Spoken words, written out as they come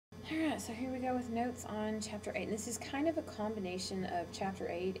Alright, so here we go with notes on Chapter 8. And this is kind of a combination of Chapter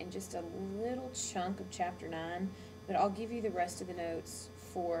 8 and just a little chunk of Chapter 9. But I'll give you the rest of the notes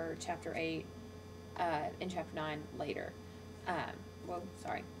for Chapter 8 and Chapter 9 later. Whoa,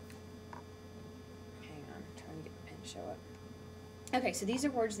 sorry. Hang on, I'm trying to get the pen to show up. Okay, so these are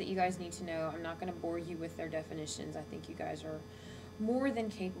words that you guys need to know. I'm not going to bore you with their definitions. I think you guys are more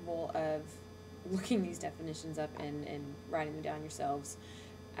than capable of looking these definitions up and writing them down yourselves.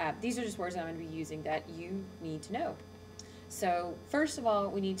 These are just words that I'm going to be using that you need to know. So first of all,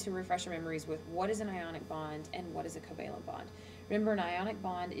 we need to refresh our memories with what is an ionic bond and what is a covalent bond. Remember, an ionic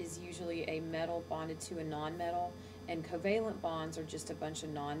bond is usually a metal bonded to a nonmetal, and covalent bonds are just a bunch of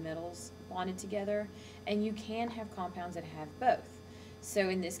nonmetals bonded together, and you can have compounds that have both. So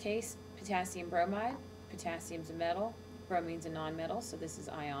in this case, potassium bromide, potassium's a metal, bromine's a nonmetal, so this is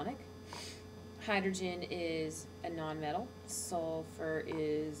ionic. Hydrogen is a nonmetal, sulfur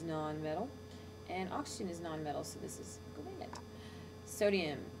is nonmetal, and oxygen is nonmetal, so this is covalent.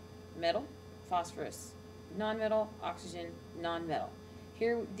 Sodium, metal, phosphorus, nonmetal, oxygen, nonmetal.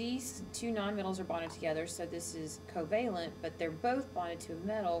 Here, these two nonmetals are bonded together, so this is covalent, but they're both bonded to a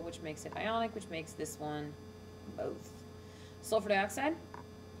metal, which makes it ionic, which makes this one both. Sulfur dioxide,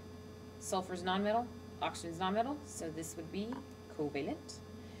 sulfur is nonmetal, oxygen is nonmetal, so this would be covalent.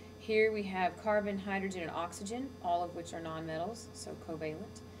 Here we have carbon, hydrogen, and oxygen, all of which are nonmetals, so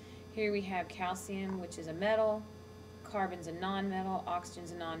covalent. Here we have calcium, which is a metal, carbon's a nonmetal,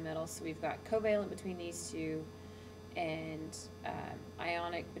 oxygen's a nonmetal, so we've got covalent between these two, and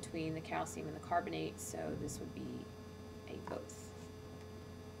ionic between the calcium and the carbonate, so this would be a both.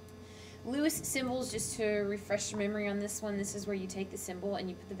 Lewis symbols, just to refresh your memory on this one, this is where you take the symbol and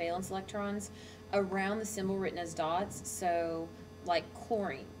you put the valence electrons around the symbol written as dots, so like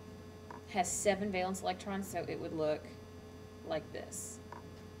chlorine has 7 valence electrons, so it would look like this.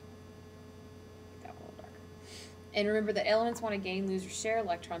 Make that one a little darker. And remember that elements want to gain, lose, or share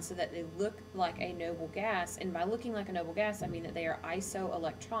electrons so that they look like a noble gas. And by looking like a noble gas, I mean that they are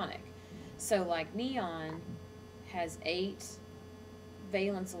isoelectronic. So like neon has 8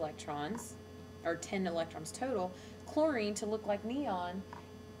 valence electrons, or 10 electrons total. Chlorine, to look like neon,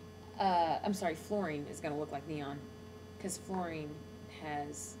 fluorine is going to look like neon, because fluorine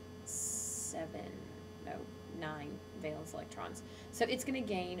has 9 valence electrons. So it's going to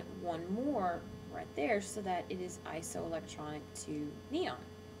gain 1 more right there so that it is isoelectronic to neon.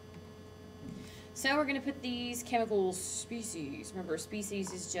 So we're going to put these chemical species. Remember, a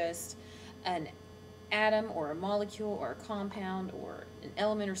species is just an atom or a molecule or a compound or an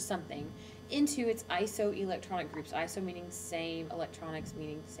element or something into its isoelectronic groups. Iso meaning same, electronics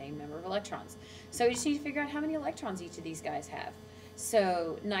meaning same number of electrons. So we just need to figure out how many electrons each of these guys have.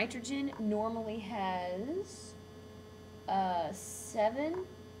 So nitrogen normally has 7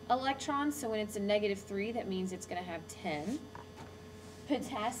 electrons, so when it's a -3, that means it's going to have 10.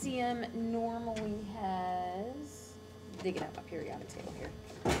 Potassium normally has, digging up my periodic table here.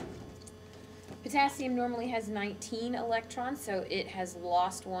 Potassium normally has 19 electrons, so it has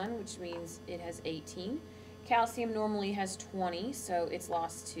lost 1, which means it has 18. Calcium normally has 20, so it's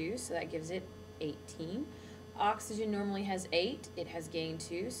lost 2, so that gives it 18. Oxygen normally has 8, it has gained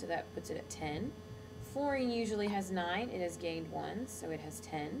 2, so that puts it at 10. Fluorine usually has 9, it has gained 1, so it has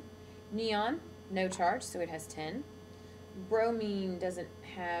 10. Neon, no charge, so it has 10. Bromine doesn't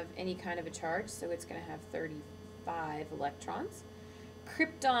have any kind of a charge, so it's going to have 35 electrons.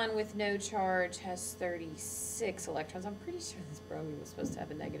 Krypton with no charge has 36 electrons. I'm pretty sure this bromine was supposed to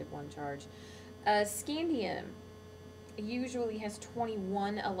have a -1 charge. Scandium usually has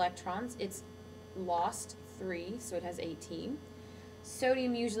 21 electrons. It's lost 3, so it has 18.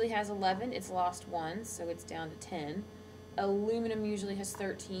 Sodium usually has 11. It's lost 1, so it's down to 10. Aluminum usually has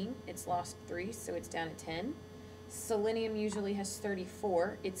 13. It's lost 3, so it's down at 10. Selenium usually has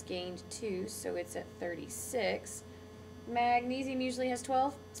 34. It's gained 2, so it's at 36. Magnesium usually has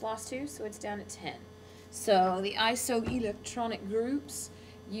 12. It's lost 2, so it's down at 10. So the isoelectronic groups,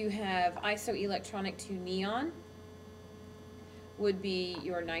 you have isoelectronic to neon would be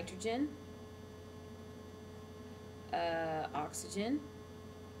your nitrogen, oxygen,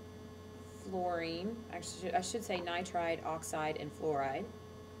 fluorine, actually I should say nitride, oxide, and fluoride,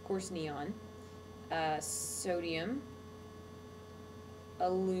 of course neon, sodium,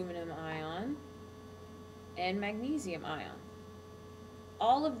 aluminum ion, and magnesium ion.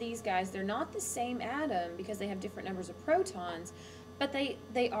 All of these guys, they're not the same atom because they have different numbers of protons, but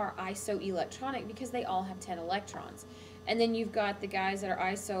they are isoelectronic because they all have 10 electrons. And then you've got the guys that are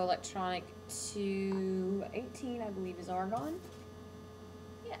isoelectronic to 18, I believe, is argon.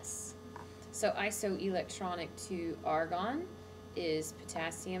 Yes. So isoelectronic to argon is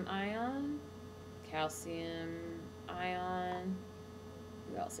potassium ion, calcium ion,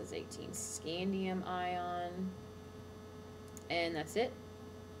 who else is 18? Scandium ion, and that's it.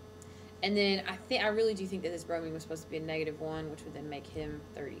 And then I really do think that this bromine was supposed to be a -1, which would then make him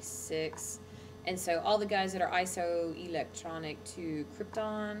 36. And so all the guys that are isoelectronic to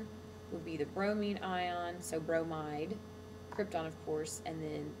krypton would be the bromine ion, so bromide, krypton of course, and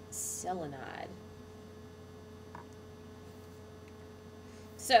then selenide.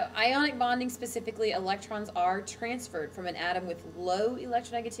 So ionic bonding specifically, electrons are transferred from an atom with low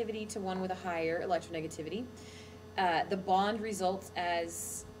electronegativity to one with a higher electronegativity. The bond results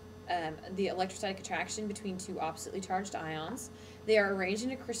as the electrostatic attraction between two oppositely charged ions. They are arranged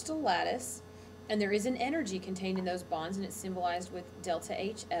in a crystal lattice, and there is an energy contained in those bonds, and it's symbolized with delta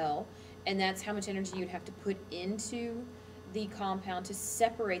HL, and that's how much energy you'd have to put into the compound to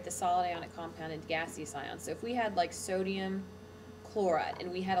separate the solid ionic compound into gaseous ions. So if we had like sodium chloride and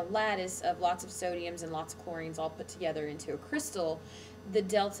we had a lattice of lots of sodiums and lots of chlorines all put together into a crystal, the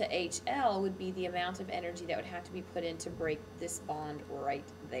delta HL would be the amount of energy that would have to be put in to break this bond right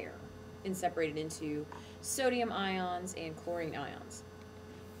there and separate it into sodium ions and chlorine ions.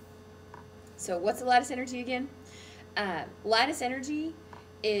 So what's the lattice energy again? Lattice energy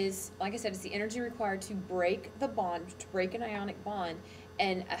is, like I said, it's the energy required to break the bond, to break an ionic bond,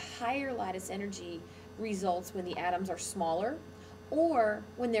 and a higher lattice energy results when the atoms are smaller or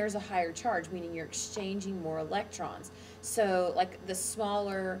when there's a higher charge, meaning you're exchanging more electrons. So like the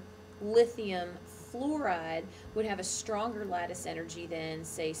smaller lithium fluoride would have a stronger lattice energy than,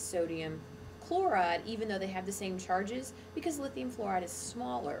 say, sodium chloride, even though they have the same charges, because lithium fluoride is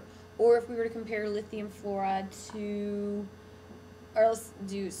smaller. Or if we were to compare lithium fluoride to, or let's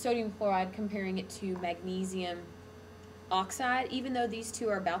do sodium chloride, comparing it to magnesium oxide, even though these two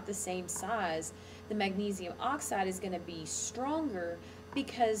are about the same size, the magnesium oxide is going to be stronger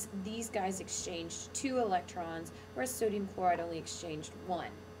because these guys exchanged 2 electrons, whereas sodium chloride only exchanged 1.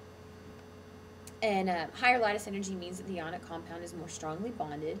 And higher lattice energy means that the ionic compound is more strongly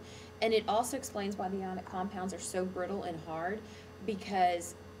bonded, and it also explains why the ionic compounds are so brittle and hard,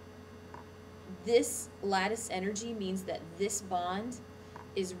 because this lattice energy means that this bond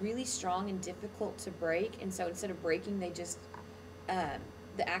is really strong and difficult to break, and so instead of breaking, they just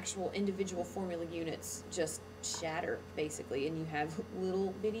the actual individual formula units just shatter basically, and you have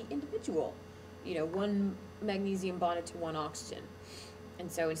little bitty individual, one magnesium bonded to 1 oxygen.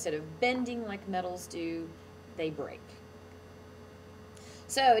 And so instead of bending like metals do, they break.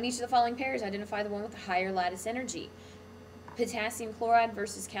 So in each of the following pairs, identify the one with the higher lattice energy. Potassium chloride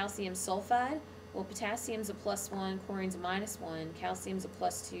versus calcium sulfide. Well, potassium's a +1, chlorine's a -1, calcium's a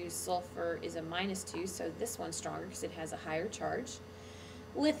 +2, sulfur is a -2, so this one's stronger because it has a higher charge.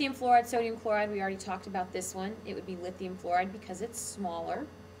 Lithium fluoride, sodium chloride, we already talked about this one. It would be lithium fluoride because it's smaller.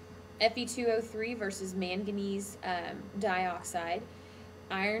 Fe2O3 versus manganese dioxide.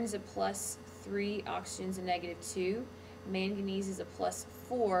 Iron's a +3, oxygen's a -2. Manganese is a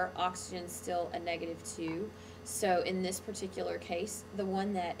 +4, oxygen's still a -2. So in this particular case, the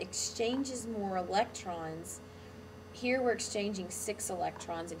one that exchanges more electrons, here we're exchanging 6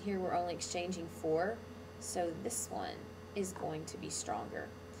 electrons, and here we're only exchanging 4. So this one is going to be stronger.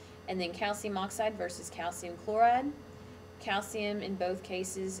 And then calcium oxide versus calcium chloride. Calcium in both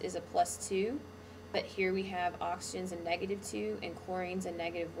cases is a +2, but here we have oxygen's a -2 and chlorine's a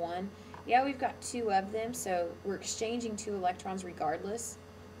 -1. Yeah, we've got 2 of them, so we're exchanging 2 electrons regardless.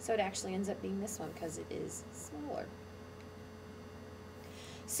 So it actually ends up being this one because it is smaller.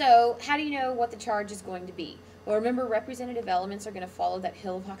 So how do you know what the charge is going to be? Well, remember, representative elements are going to follow that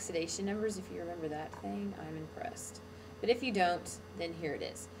hill of oxidation numbers. If you remember that thing, I'm impressed. But if you don't, then here it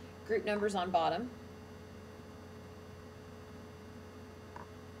is. Group numbers on bottom.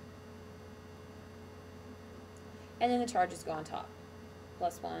 And then the charges go on top.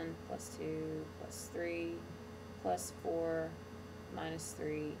 +1, +2, +3, +4,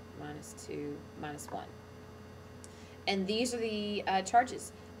 -3, -2, -1. And these are the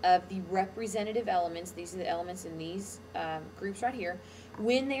charges of the representative elements. These are the elements in these groups right here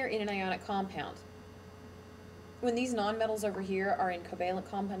when they are in an ionic compound. When these nonmetals over here are in covalent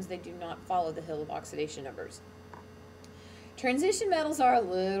compounds, they do not follow the hill of oxidation numbers. Transition metals are a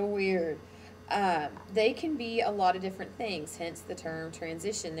little weird. They can be a lot of different things, hence the term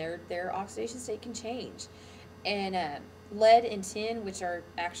transition. Their oxidation state can change. And lead and tin, which are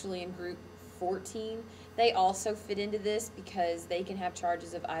actually in group 14, they also fit into this because they can have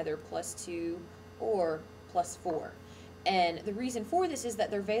charges of either +2 or +4. And the reason for this is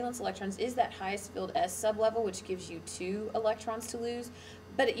that their valence electrons is that highest filled s sublevel, which gives you 2 electrons to lose,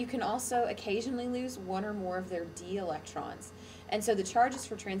 but you can also occasionally lose 1 or more of their d electrons. And so the charges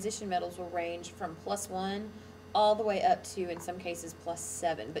for transition metals will range from +1 all the way up to, in some cases,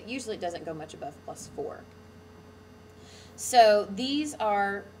 +7, but usually it doesn't go much above +4. So these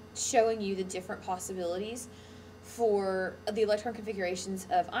are showing you the different possibilities for the electron configurations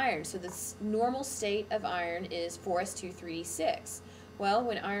of iron. So this normal state of iron is 4s2 3d6. Well,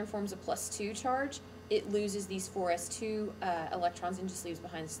 when iron forms a +2 charge, it loses these 4s2 electrons and just leaves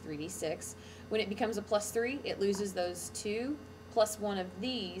behind this 3d6. When it becomes a +3, it loses those 2 plus 1 of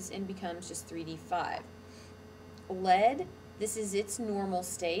these and becomes just 3d5. Lead, this is its normal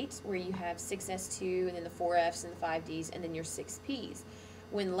state, where you have 6s2 and then the 4f's and the 5d's and then your 6p's.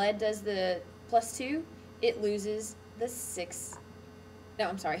 When lead does the +2, it loses the 6, no,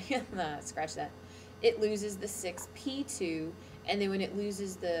 I'm sorry, scratch that. It loses the 6p2, and then when it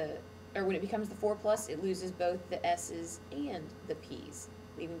loses when it becomes the 4+, it loses both the s's and the p's,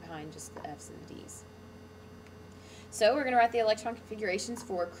 leaving behind just the f's and the d's. So we're going to write the electron configurations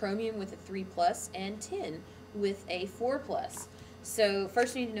for chromium with a 3+ and tin with a 4+. So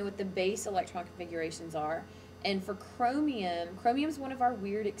first we need to know what the base electron configurations are. And for chromium, chromium is one of our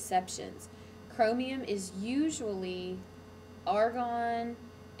weird exceptions. Chromium is usually argon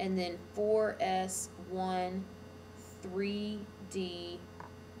and then 4s1 3d5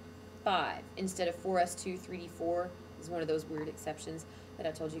 instead of 4s2 3d4 is one of those weird exceptions that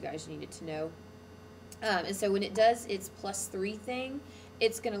I told you guys you needed to know. And so when it does its +3 thing,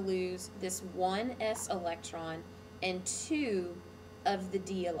 it's going to lose this 1 s electron and 2 of the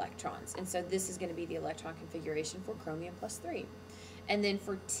d electrons. And so this is going to be the electron configuration for chromium +3. And then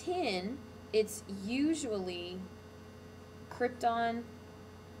for tin, it's usually krypton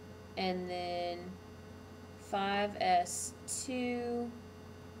and then 5s2,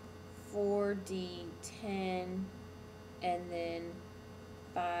 4d10, and then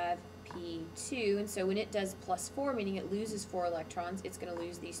 5p2. And so when it does +4, meaning it loses 4 electrons, it's going to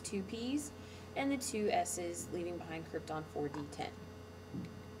lose these 2 p's and the 2 s's, leaving behind krypton 4d10.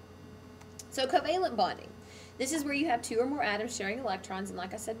 So covalent bonding. This is where you have 2 or more atoms sharing electrons, and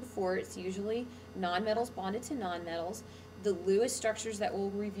like I said before, it's usually nonmetals bonded to nonmetals. The Lewis structures that we'll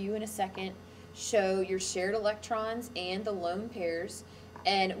review in a second show your shared electrons and the lone pairs,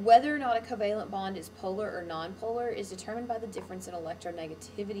 and whether or not a covalent bond is polar or nonpolar is determined by the difference in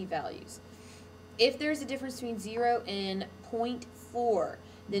electronegativity values. If there's a difference between 0 and 0.4,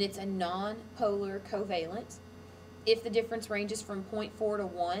 then it's a nonpolar covalent. If the difference ranges from 0.4 to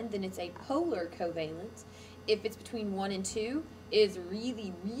 1, then it's a polar covalent. If it's between 1 and 2, it is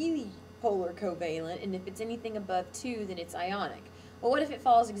really, really polar covalent. And if it's anything above 2, then it's ionic. Well, what if it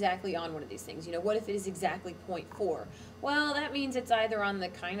falls exactly on one of these things? You know, what if it is exactly 0.4? Well, that means it's either on the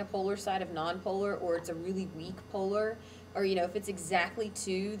kind of polar side of nonpolar, or it's a really weak polar. Or, you know, if it's exactly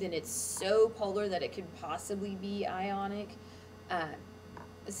 2, then it's so polar that it could possibly be ionic.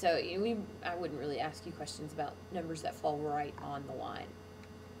 So I wouldn't really ask you questions about numbers that fall right on the line.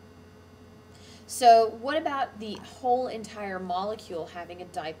 So what about the whole entire molecule having a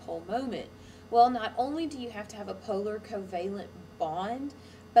dipole moment? Well, not only do you have to have a polar covalent bond,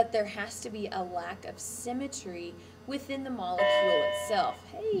 but there has to be a lack of symmetry within the molecule itself.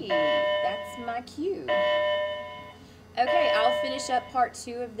 Hey, that's my cue. Okay, I'll finish up part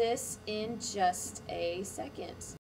 2 of this in just a second.